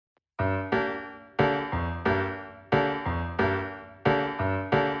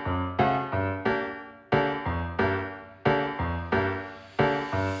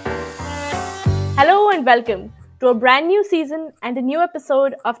and welcome to a brand new season and a new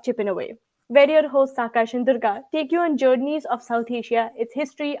episode of Chipping Away, where your hosts Akash and Durga take you on journeys of South Asia, its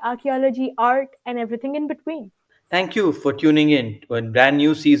history, archaeology, art, and everything in between. Thank you for tuning in to a brand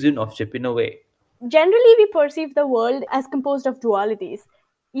new season of Chipping Away. Generally, we perceive the world as composed of dualities,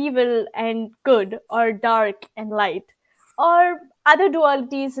 evil and good, or dark and light, or other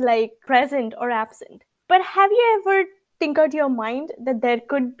dualities like present or absent. But have you ever think out your mind that there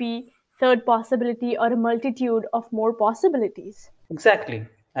could be third possibility or a multitude of more possibilities? Exactly.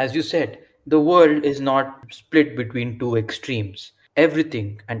 As you said, the world is not split between two extremes.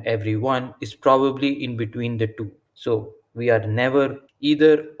 Everything and everyone is probably in between the two. So we are never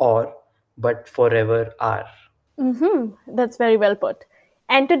either or, but forever are. That's very well put.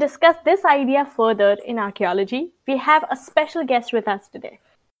 And to discuss this idea further in archaeology, we have a special guest with us today.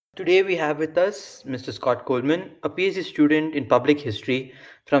 Today we have with us Mr. Scott Coleman, a PhD student in public history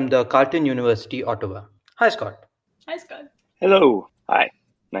from the Carleton University, Ottawa. Hi, Scott. Hi, Scott. Hello. Hi.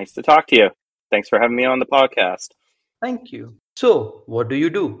 Nice to talk to you. Thanks for having me on the podcast. Thank you. So, what do you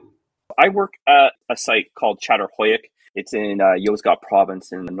do? I work at a site called Çatalhöyük. It's in Yozgat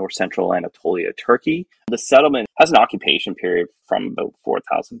province in the north central Anatolia, Turkey. The settlement has an occupation period from about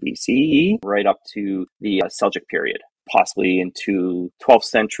 4000 BCE right up to the Seljuk period, possibly into 12th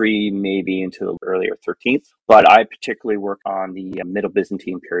century, maybe into the earlier 13th. But I particularly work on the Middle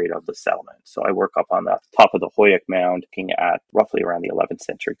Byzantine period of the settlement. So I work up on the top of the Höyük mound, looking at roughly around the 11th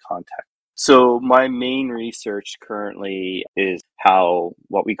century context. So my main research currently is how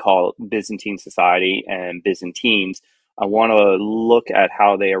what we call Byzantine society and Byzantines. I want to look at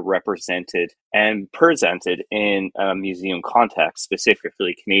how they are represented and presented in a museum context,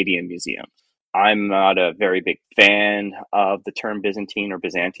 specifically Canadian museums. I'm not a very big fan of the term Byzantine or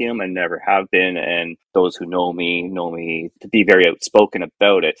Byzantium. I never have been, and those who know me to be very outspoken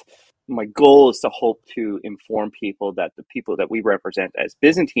about it. My goal is to hope to inform people that the people that we represent as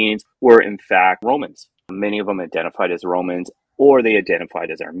Byzantines were in fact Romans. Many of them identified as Romans, or they identified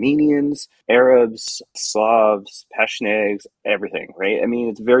as Armenians, Arabs, Slavs, Pechenegs, everything, right? I mean,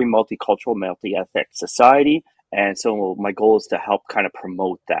 it's a very multicultural, multi-ethnic society. And so my goal is to help kind of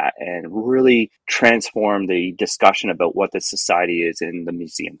promote that and really transform the discussion about what this society is in the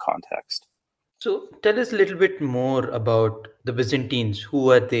museum context. So, tell us a little bit more about the Byzantines. Who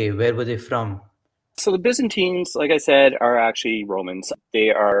were they? Where were they from? So the Byzantines, like I said, are actually Romans. They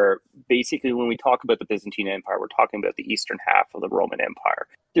are basically, when we talk about the Byzantine Empire, we're talking about the eastern half of the Roman Empire.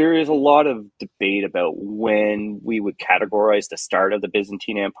 There is a lot of debate about when we would categorize the start of the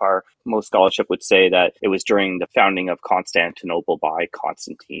Byzantine Empire. Most scholarship would say that it was during the founding of Constantinople by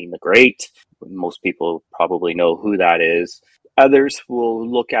Constantine the Great. Most people probably know who that is. Others will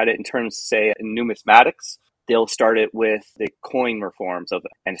look at it in terms, say, numismatics. They'll start it with the coin reforms of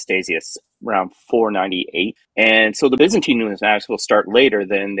Anastasius around 498. And so the Byzantine numismatics will start later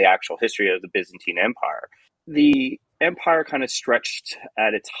than the actual history of the Byzantine Empire. The empire kind of stretched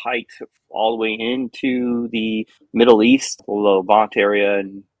at its height all the way into the Middle East, the Levant area,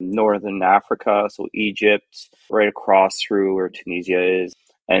 in northern Africa, so Egypt, right across through where Tunisia is,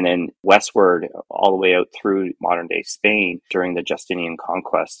 and then westward all the way out through modern-day Spain during the Justinian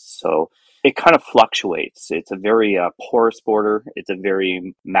conquest. So it kind of fluctuates. It's a very porous border. It's a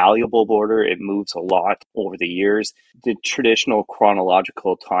very malleable border. It moves a lot over the years. The traditional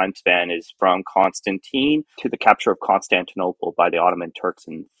chronological time span is from Constantine to the capture of Constantinople by the Ottoman Turks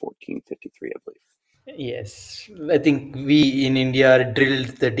in 1453, I believe. Yes, I think we in India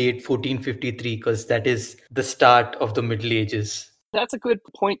drilled the date 1453 because that is the start of the Middle Ages. That's a good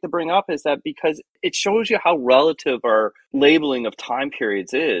point to bring up, is that because it shows you how relative our labeling of time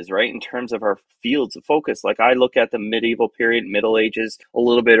periods is, right? In terms of our fields of focus. Like I look at the medieval period, Middle Ages, a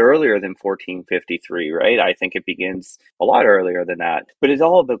little bit earlier than 1453, right? I think it begins a lot earlier than that. But it's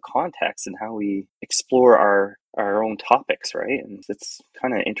all about context and how we explore our own topics, right? And it's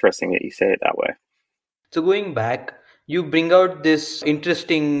kind of interesting that you say it that way. So going back, you bring out this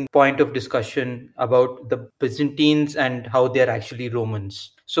interesting point of discussion about the Byzantines and how they're actually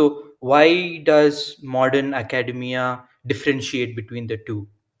Romans. So why does modern academia differentiate between the two?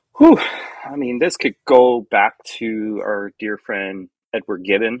 Whew. I mean, this could go back to our dear friend Edward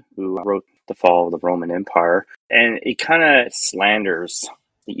Gibbon, who wrote The Fall of the Roman Empire. And it kind of slanders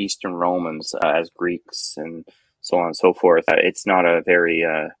the Eastern Romans as Greeks and so on and so forth. It's not a very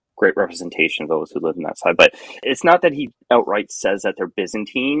great representation of those who live in that side. But it's not that he outright says that they're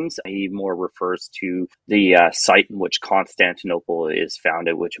Byzantines. He more refers to the site in which Constantinople is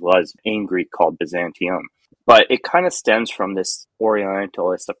founded, which was in Greek called Byzantium. But it kind of stems from this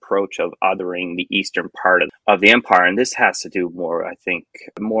Orientalist approach of othering the eastern part of the empire. And this has to do more, I think,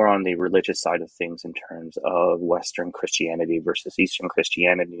 more on the religious side of things in terms of Western Christianity versus Eastern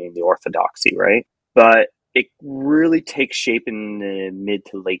Christianity and the Orthodoxy, right? But it really takes shape in the mid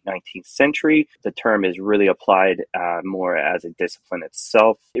to late 19th century. The term is really applied more as a discipline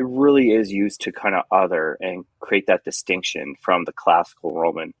itself. It really is used to kind of other and create that distinction from the classical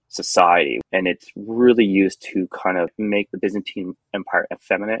Roman society. And it's really used to kind of make the Byzantine Empire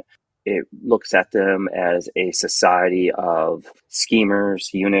effeminate. It looks at them as a society of schemers,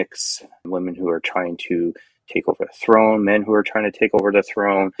 eunuchs, women who are trying to take over the throne, men who are trying to take over the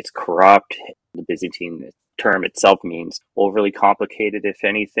throne. It's corrupt. The Byzantine term itself means overly complicated, if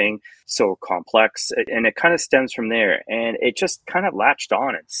anything, so complex. And it kind of stems from there. And it just kind of latched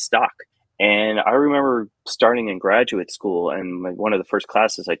on and stuck. And I remember starting in graduate school, and one of the first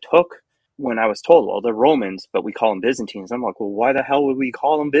classes I took, when I was told, well, they're Romans, but we call them Byzantines. I'm like, well, why the hell would we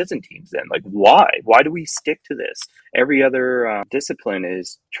call them Byzantines then? Like, why? Why do we stick to this? Every other discipline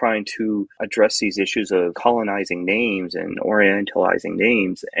is trying to address these issues of colonizing names and orientalizing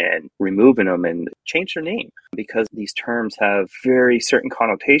names and removing them and change their name because these terms have very certain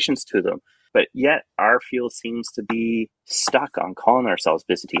connotations to them. But yet our field seems to be stuck on calling ourselves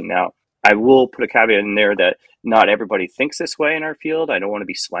Byzantine. Now, I will put a caveat in there that not everybody thinks this way in our field. I don't want to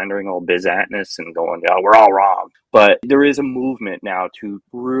be slandering all Byzantinists and going, oh, we're all wrong. But there is a movement now to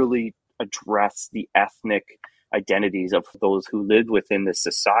really address the ethnic identities of those who lived within this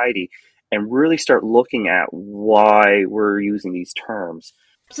society and really start looking at why we're using these terms.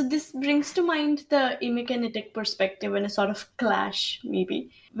 So this brings to mind the Emikinetic perspective and a sort of clash,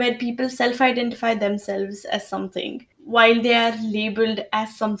 maybe, where people self-identify themselves as something, while they are labeled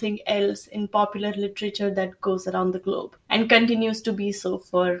as something else in popular literature that goes around the globe and continues to be so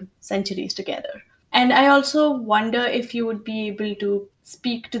for centuries together. And I also wonder if you would be able to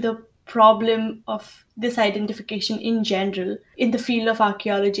speak to the problem of this identification in general in the field of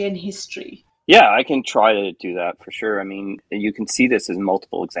archaeology and history. Yeah, I can try to do that for sure. I mean, you can see this as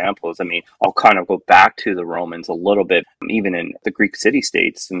multiple examples. I mean, I'll kind of go back to the Romans a little bit, even in the Greek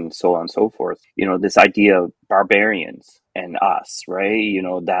city-states and so on and so forth. You know, this idea of barbarians and us, right? You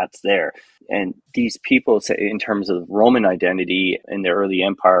know, that's there. And these people, say, in terms of Roman identity in the early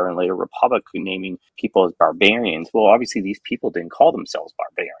empire and later republic, naming people as barbarians, well, obviously these people didn't call themselves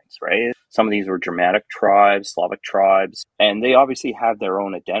barbarians, right? Some of these were Germanic tribes, Slavic tribes, and they obviously have their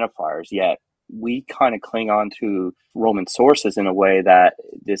own identifiers, yet we kind of cling on to Roman sources in a way that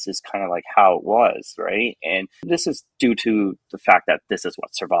this is kind of like how it was, right? And this is due to the fact that this is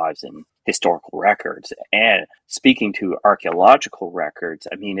what survives in historical records. And speaking to archaeological records,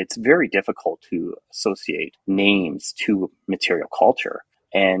 I mean, it's very difficult to associate names to material culture.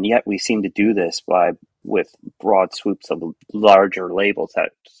 And yet we seem to do this with broad swoops of larger labels that are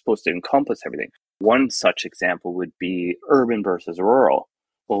supposed to encompass everything. One such example would be urban versus rural.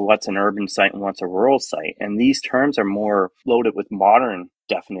 Well, what's an urban site and what's a rural site? And these terms are more loaded with modern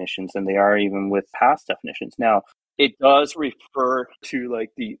definitions than they are even with past definitions. Now, it does refer to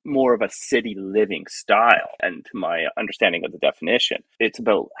like the more of a city living style. And to my understanding of the definition, it's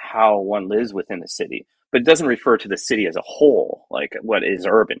about how one lives within the city, but it doesn't refer to the city as a whole, like what is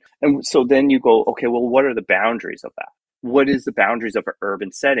urban. And so then you go, okay, well, what are the boundaries of that? What is the boundaries of an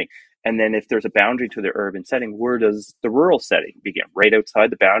urban setting? And then if there's a boundary to the urban setting, where does the rural setting begin? Right outside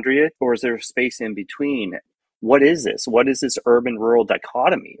the boundary? Or is there a space in between? What is this? What is this urban-rural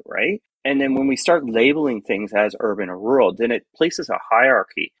dichotomy, right? And then when we start labeling things as urban or rural, then it places a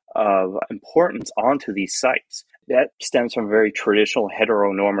hierarchy of importance onto these sites. That stems from a very traditional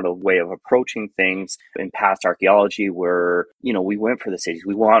heteronormative way of approaching things in past archaeology where, you know, we went for the cities.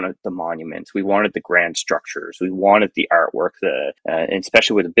 We wanted the monuments. We wanted the grand structures. We wanted the artwork. And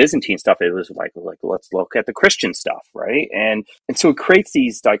especially with the Byzantine stuff, it was like let's look at the Christian stuff, right? And so it creates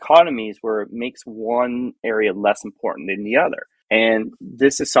these dichotomies where it makes one area less important than the other. And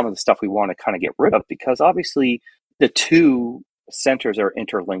this is some of the stuff we want to kind of get rid of because obviously the two centers are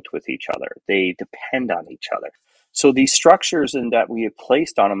interlinked with each other. They depend on each other. So these structures that we have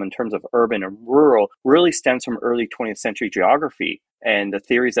placed on them in terms of urban and rural really stems from early 20th century geography and the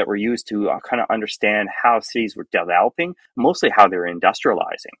theories that were used to kind of understand how cities were developing, mostly how they were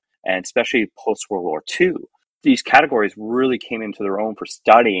industrializing, and especially post-World War II. These categories really came into their own for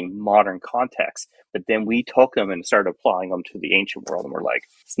studying modern contexts, but then we took them and started applying them to the ancient world, and we're like,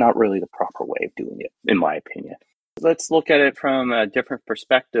 it's not really the proper way of doing it, in my opinion. Let's look at it from a different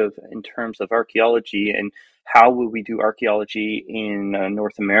perspective in terms of archaeology and how would we do archaeology in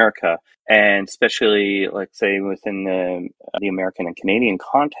North America, and especially, let's say, within the American and Canadian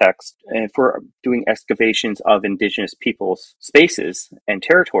context. And if we're doing excavations of Indigenous peoples' spaces and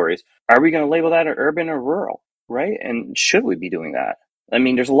territories, are we going to label that urban or rural, right? And should we be doing that? I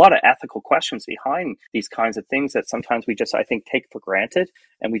mean, there's a lot of ethical questions behind these kinds of things that sometimes we just, I think, take for granted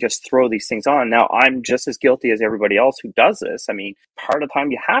and we just throw these things on. Now, I'm just as guilty as everybody else who does this. I mean, part of the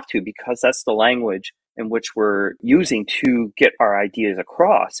time you have to, because that's the language in which we're using to get our ideas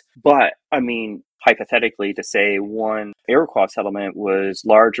across. But I mean, hypothetically, to say one Iroquois settlement was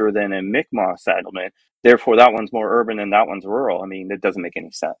larger than a Mi'kmaq settlement, therefore that one's more urban and that one's rural. I mean, it doesn't make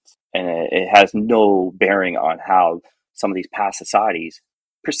any sense. And it has no bearing on how some of these past societies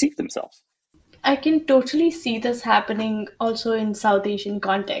perceive themselves. I can totally see this happening also in South Asian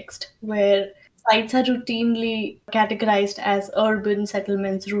context, where sites are routinely categorized as urban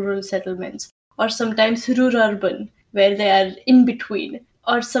settlements, rural settlements, or sometimes rural-urban, where they are in between,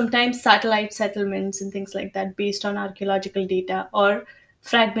 or sometimes satellite settlements and things like that based on archaeological data or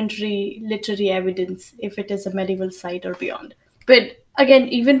fragmentary literary evidence if it is a medieval site or beyond. But again,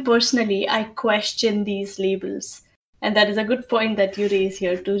 even personally, I question these labels. And that is a good point that you raise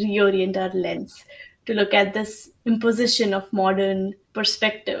here to reorient our lens, to look at this imposition of modern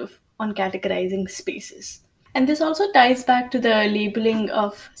perspective on categorizing spaces. And this also ties back to the labeling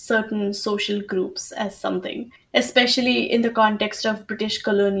of certain social groups as something, especially in the context of British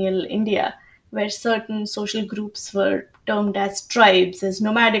colonial India, where certain social groups were termed as tribes, as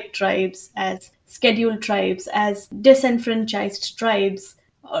nomadic tribes, as scheduled tribes, as disenfranchised tribes,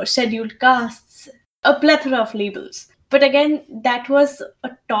 or scheduled castes, a plethora of labels. But again, that was a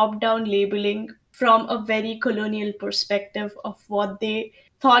top down labeling from a very colonial perspective of what they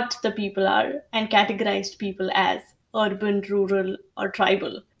thought the people are and categorized people as urban, rural, or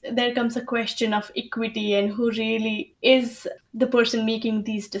tribal. There comes a question of equity and who really is the person making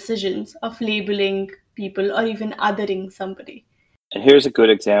these decisions of labeling people or even othering somebody. And here's a good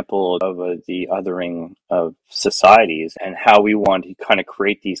example of the othering of societies and how we want to kind of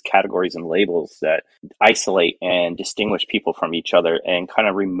create these categories and labels that isolate and distinguish people from each other and kind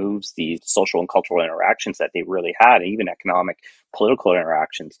of removes these social and cultural interactions that they really had, and even economic, political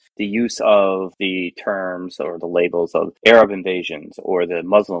interactions. The use of the terms or the labels of Arab invasions or the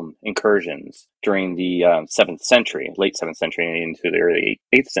Muslim incursions during the 7th century, late 7th century into the early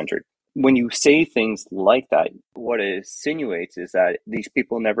 8th century. When you say things like that, what it insinuates is that these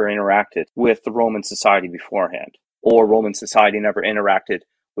people never interacted with the Roman society beforehand, or Roman society never interacted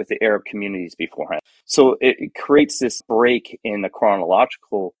with the Arab communities beforehand. So it creates this break in the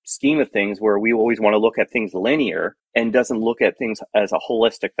chronological scheme of things where we always want to look at things linear and doesn't look at things as a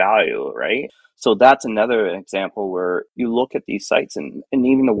holistic value, right? So that's another example where you look at these sites and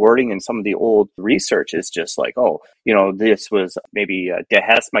even the wording in some of the old research is just like, oh, you know, this was maybe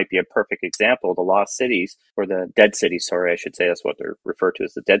Dehes might be a perfect example. The lost cities, or the dead cities, sorry, I should say that's what they're referred to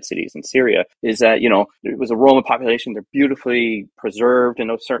as, the dead cities in Syria, is that, you know, it was a Roman population. They're beautifully preserved in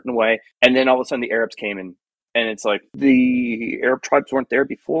a certain way. And then all of a sudden the Arabs came in. And it's like the Arab tribes weren't there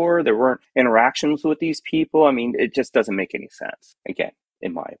before. There weren't interactions with these people. I mean, it just doesn't make any sense, again,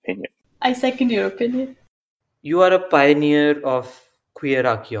 in my opinion. I second your opinion. You are a pioneer of queer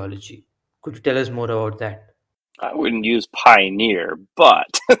archaeology. Could you tell us more about that? I wouldn't use pioneer,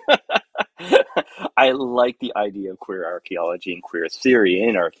 but I like the idea of queer archaeology and queer theory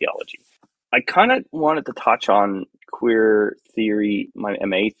in archaeology. I kind of wanted to touch on queer theory, my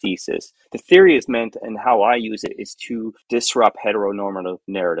MA thesis. The theory is meant, and how I use it, is to disrupt heteronormative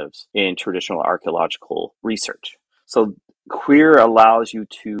narratives in traditional archaeological research. So queer allows you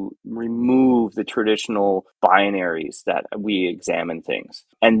to remove the traditional binaries that we examine things,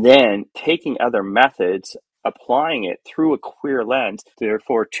 and then taking other methods, applying it through a queer lens,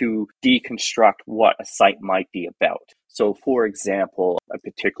 therefore to deconstruct what a site might be about. So, for example, a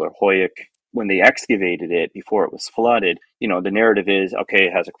particular Hoyuk, when they excavated it before it was flooded, you know, the narrative is, okay,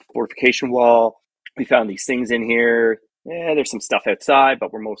 it has a fortification wall. We found these things in here. Yeah, there's some stuff outside,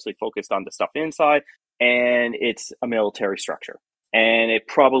 but we're mostly focused on the stuff inside. And it's a military structure. And it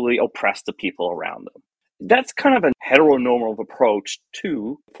probably oppressed the people around them. That's kind of a heteronormative approach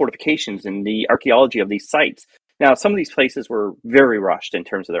to fortifications and the archaeology of these sites. Now, some of these places were very rushed in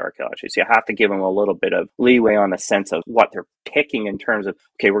terms of their archaeology, so you have to give them a little bit of leeway on the sense of what they're picking in terms of,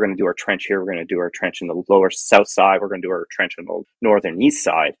 okay, we're going to do our trench here, we're going to do our trench in the lower south side, we're going to do our trench on the northern east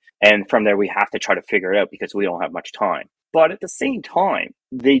side, and from there we have to try to figure it out because we don't have much time. But at the same time,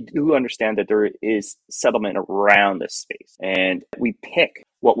 they do understand that there is settlement around this space, and we pick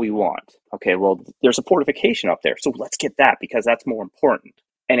what we want. Okay, well, there's a fortification up there, so let's get that because that's more important.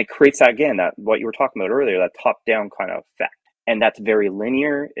 And it creates that, again, that what you were talking about earlier, that top-down kind of effect. And that's very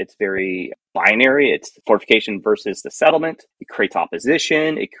linear. It's very binary. It's fortification versus the settlement. It creates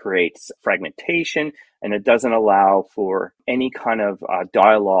opposition. It creates fragmentation. And it doesn't allow for any kind of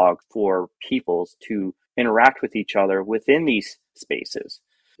dialogue for peoples to interact with each other within these spaces.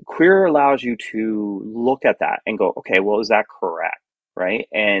 Queer allows you to look at that and go, okay, well, is that correct? Right?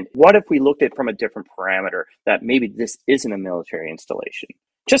 And what if we looked at it from a different parameter, that maybe this isn't a military installation?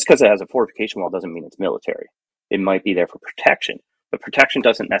 Just because it has a fortification wall doesn't mean it's military. It might be there for protection, but protection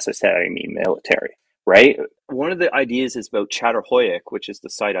doesn't necessarily mean military, right? One of the ideas is about Çatalhöyük, which is the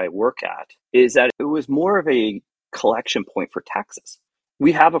site I work at, is that it was more of a collection point for taxes.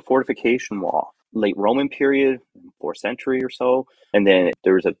 We have a fortification wall, late Roman period, 4th century or so, and then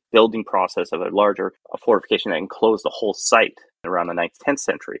there was a building process of a larger fortification that enclosed the whole site around the 9th, 10th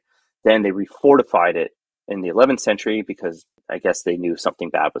century. Then they refortified it in the 11th century because I guess they knew something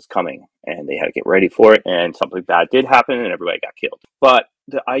bad was coming and they had to get ready for it, and something bad did happen and everybody got killed. But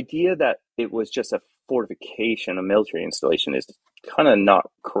the idea that it was just a fortification, a military installation, is kind of not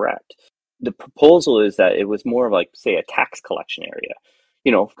correct. The proposal is that it was more of like, say, a tax collection area,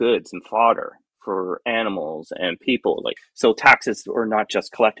 goods and fodder for animals and people. So taxes were not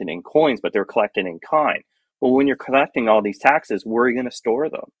just collected in coins, but they're collected in kind. Well, when you're collecting all these taxes, where are you going to store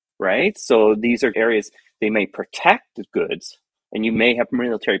them, right? So these are areas they may protect the goods, and you may have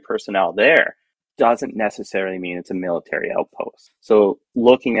military personnel there. Doesn't necessarily mean it's a military outpost. So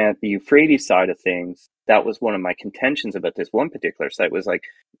looking at the Euphrates side of things, that was one of my contentions about this one particular site, was like,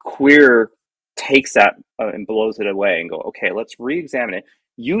 queer takes that and blows it away and go, okay, let's re-examine it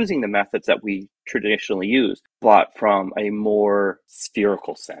using the methods that we traditionally use, but from a more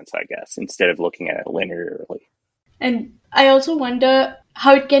spherical sense, I guess, instead of looking at it linearly. And I also wonder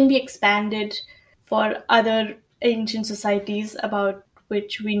how it can be expanded for other ancient societies about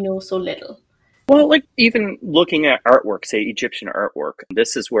which we know so little. Well, like even looking at artwork, say Egyptian artwork,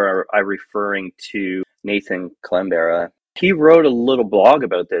 this is where I'm referring to Nathan Klembera. He wrote a little blog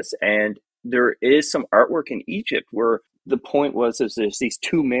about this, and there is some artwork in Egypt where the point is there's these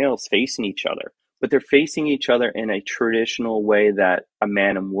two males facing each other, but they're facing each other in a traditional way that a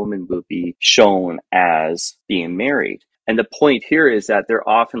man and woman would be shown as being married. And the point here is that they're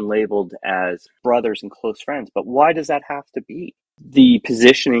often labeled as brothers and close friends. But why does that have to be? The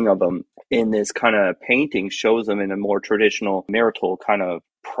positioning of them in this kind of painting shows them in a more traditional marital kind of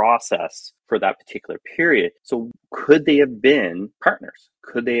process for that particular period. So could they have been partners?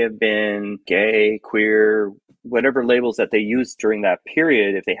 Could they have been gay, queer, whatever labels that they used during that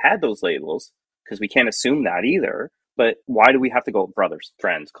period, if they had those labels? Because we can't assume that either. But why do we have to go brothers,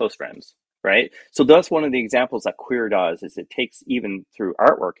 friends, close friends, right? So that's one of the examples that queer does, is it takes even through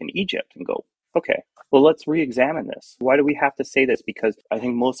artwork in Egypt and go, okay, well, let's re-examine this. Why do we have to say this? Because I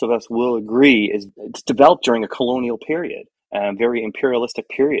think most of us will agree it's developed during a colonial period, a very imperialistic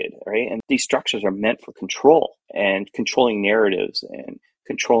period, right? And these structures are meant for control and controlling narratives and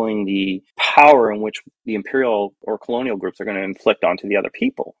controlling the power in which the imperial or colonial groups are going to inflict onto the other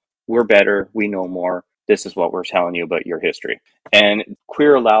people. We're better, we know more, this is what we're telling you about your history. And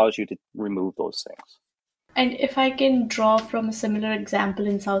queer allows you to remove those things. And if I can draw from a similar example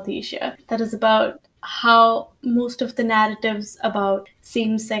in South Asia, that is about how most of the narratives about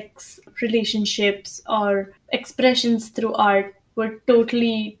same-sex relationships or expressions through art were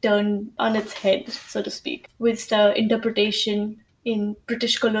totally turned on its head, so to speak, with the interpretation in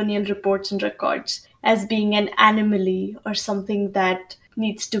British colonial reports and records as being an anomaly or something that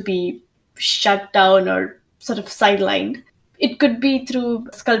needs to be shut down or sort of sidelined. It could be through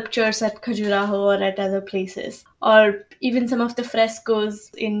sculptures at Khajuraho or at other places, or even some of the frescoes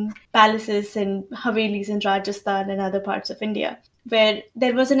in palaces and havelis in Rajasthan and other parts of India, where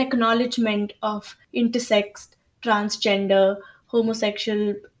there was an acknowledgement of intersex, transgender,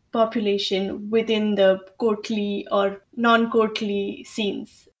 homosexual population within the courtly or non-courtly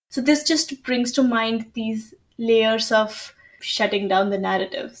scenes. So this just brings to mind these layers of shutting down the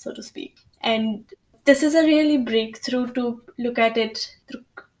narrative, so to speak. And this is a really breakthrough to look at it through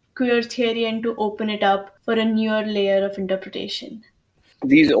queer theory and to open it up for a newer layer of interpretation.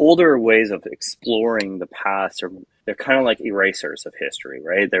 These older ways of exploring the past they're kind of like erasers of history,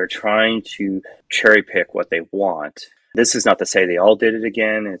 right? They're trying to cherry pick what they want. This is not to say they all did it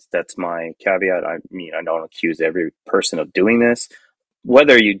again. That's my caveat. I mean, I don't accuse every person of doing this.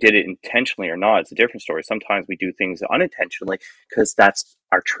 Whether you did it intentionally or not, it's a different story. Sometimes we do things unintentionally because that's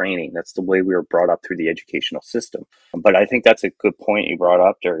our training. That's the way we were brought up through the educational system. But I think that's a good point you brought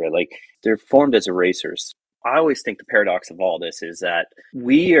up, Durga. Like, they're formed as erasers. I always think the paradox of all this is that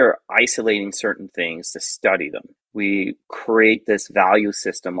we are isolating certain things to study them. We create this value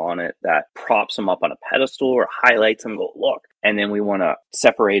system on it that props them up on a pedestal or highlights them, go, look, and then we want to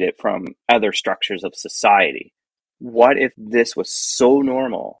separate it from other structures of society. What if this was so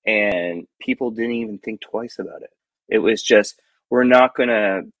normal and people didn't even think twice about it? It was just, we're not going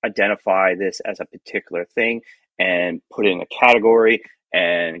to identify this as a particular thing and put it in a category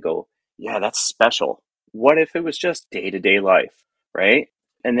and go, yeah, that's special. What if it was just day-to-day life, right?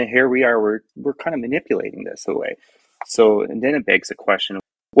 And then here we are, we're kind of manipulating this away. So, and then it begs the question,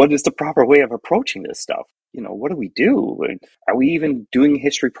 what is the proper way of approaching this stuff? What do we do? Are we even doing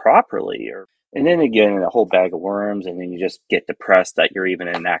history properly? And then again, a whole bag of worms, and then you just get depressed that you're even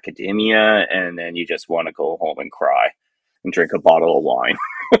in academia, and then you just want to go home and cry and drink a bottle of wine.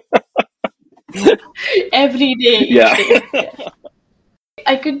 Every day, each Yeah. day. Yeah.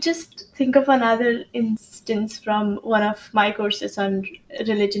 I could just think of another instance from one of my courses on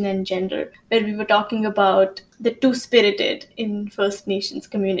religion and gender, where we were talking about the two-spirited in First Nations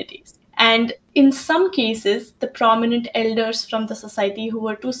communities. And in some cases, the prominent elders from the society who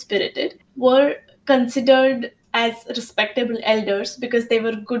were two-spirited were considered as respectable elders because they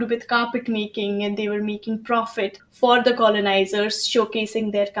were good with carpet making and they were making profit for the colonizers,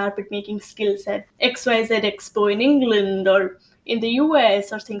 showcasing their carpet making skills at XYZ Expo in England or in the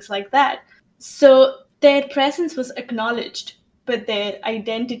US or things like that. So their presence was acknowledged, but their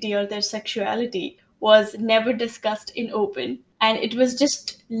identity or their sexuality was never discussed in open. And it was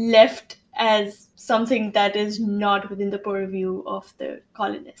just left as something that is not within the purview of the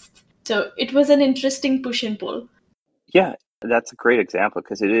colonists. So it was an interesting push and pull. Yeah, that's a great example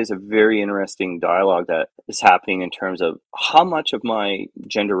because it is a very interesting dialogue that is happening in terms of how much of my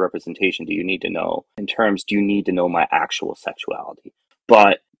gender representation do you need to know? In terms, do you need to know my actual sexuality?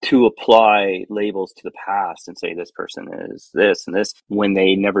 But to apply labels to the past and say this person is this and this when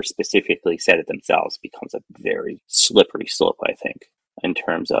they never specifically said it themselves becomes a very slippery slope, I think, in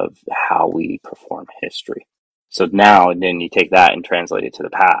terms of how we perform history. So now, and then you take that and translate it to the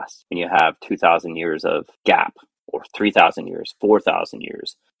past, and you have 2,000 years of gap, or 3,000 years, 4,000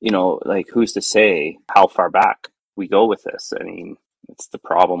 years. Like who's to say how far back we go with this? I mean, it's the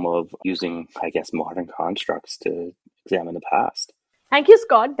problem of using, I guess, modern constructs to examine the past. Thank you,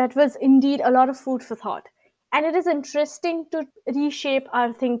 Scott. That was indeed a lot of food for thought. And it is interesting to reshape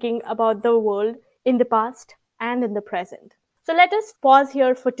our thinking about the world in the past and in the present. So let us pause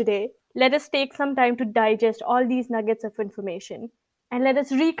here for today. Let us take some time to digest all these nuggets of information. And let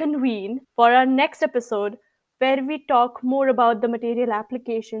us reconvene for our next episode where we talk more about the material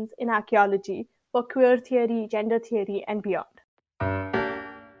applications in archaeology for queer theory, gender theory, and beyond.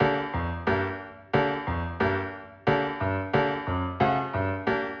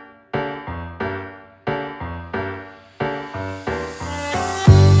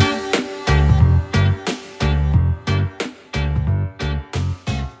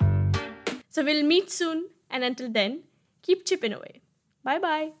 So we'll meet soon, and until then, keep chipping away. Bye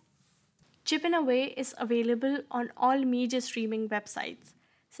bye. Chipping Away is available on all major streaming websites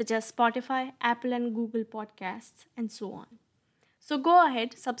such as Spotify, Apple and Google Podcasts, and so on. So go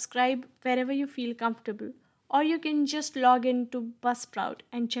ahead, subscribe wherever you feel comfortable, or you can just log in to Buzzsprout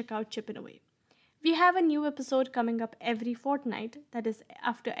and check out Chipping Away. We have a new episode coming up every fortnight, that is,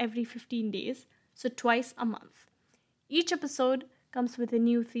 after every 15 days, so twice a month. Each episode comes with a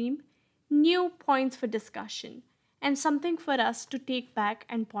new theme, new points for discussion, and something for us to take back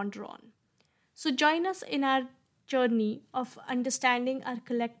and ponder on. So join us in our journey of understanding our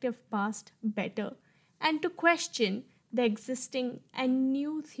collective past better and to question the existing and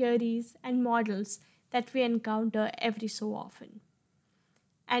new theories and models that we encounter every so often.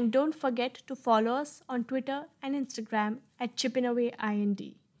 And don't forget to follow us on Twitter and Instagram at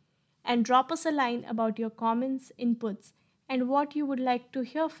chippinawayInd. And drop us a line about your comments, inputs, and what you would like to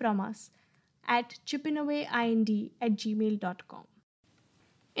hear from us at chippinawayInd@gmail.com.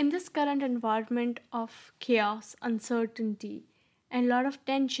 In this current environment of chaos, uncertainty, and a lot of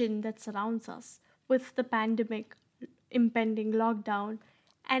tension that surrounds us with the pandemic, impending lockdown,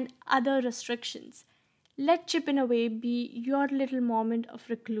 and other restrictions, let Chipping Away be your little moment of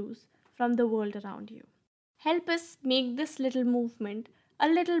recluse from the world around you. Help us make this little movement a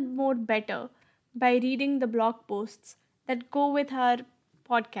little more better by reading the blog posts that go with our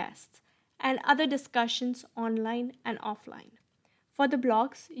podcasts and other discussions online and offline. For the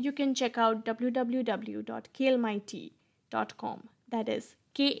blogs, you can check out www.kalemity.com. That is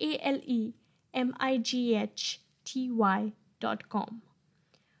KALEMIGHTY.com.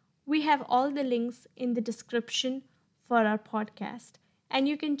 We have all the links in the description for our podcast, and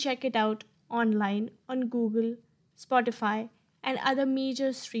you can check it out online on Google, Spotify, and other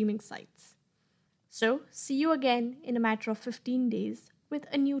major streaming sites. So, see you again in a matter of 15 days with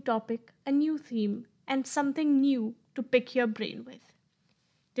a new topic, a new theme, and something new to pick your brain with.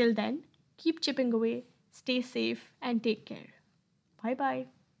 Till then, keep chipping away, stay safe, and take care. Bye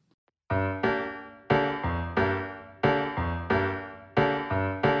bye.